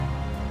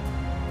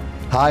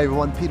Hi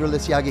everyone, Peter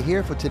Lisyaga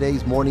here for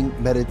today's morning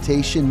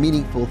meditation,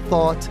 meaningful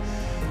thought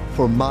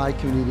for My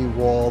Community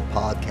Wall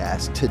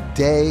podcast.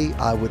 Today,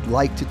 I would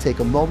like to take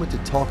a moment to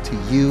talk to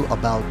you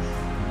about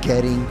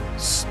getting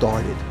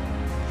started.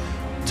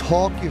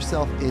 Talk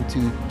yourself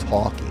into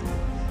talking.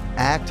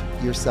 Act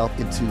yourself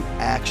into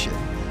action.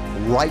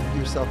 Write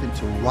yourself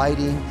into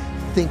writing.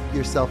 Think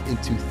yourself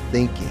into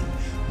thinking.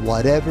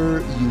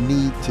 Whatever you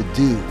need to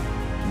do,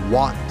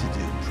 want to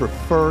do,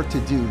 prefer to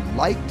do,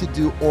 like to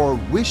do, or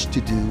wish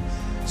to do,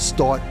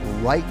 start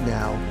right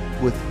now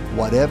with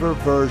whatever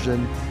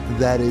version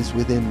that is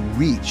within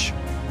reach,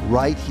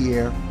 right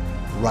here,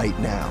 right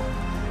now.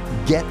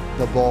 Get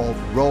the ball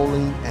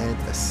rolling and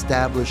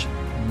establish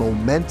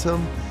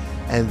momentum,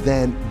 and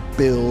then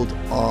build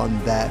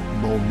on that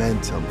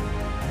momentum.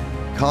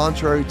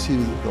 Contrary to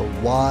the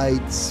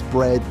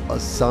widespread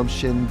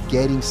assumption,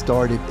 getting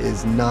started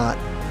is not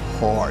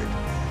hard.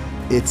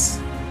 It's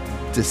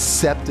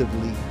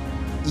deceptively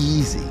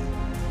easy.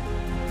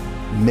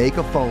 Make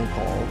a phone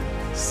call,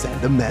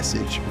 send a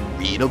message,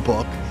 read a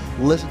book,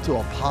 listen to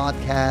a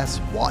podcast,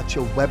 watch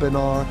a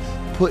webinar,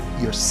 put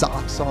your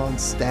socks on,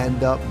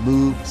 stand up,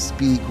 move,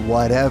 speak,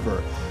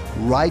 whatever.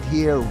 Right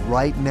here,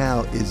 right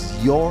now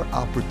is your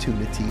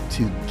opportunity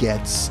to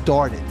get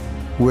started.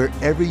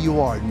 Wherever you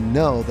are,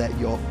 know that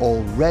you're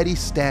already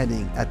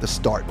standing at the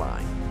start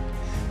line.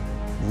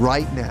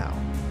 Right now,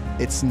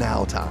 it's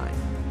now time.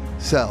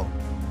 So,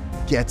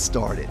 get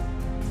started.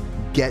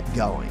 Get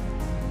going.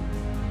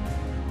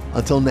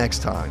 Until next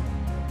time,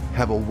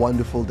 have a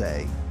wonderful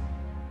day.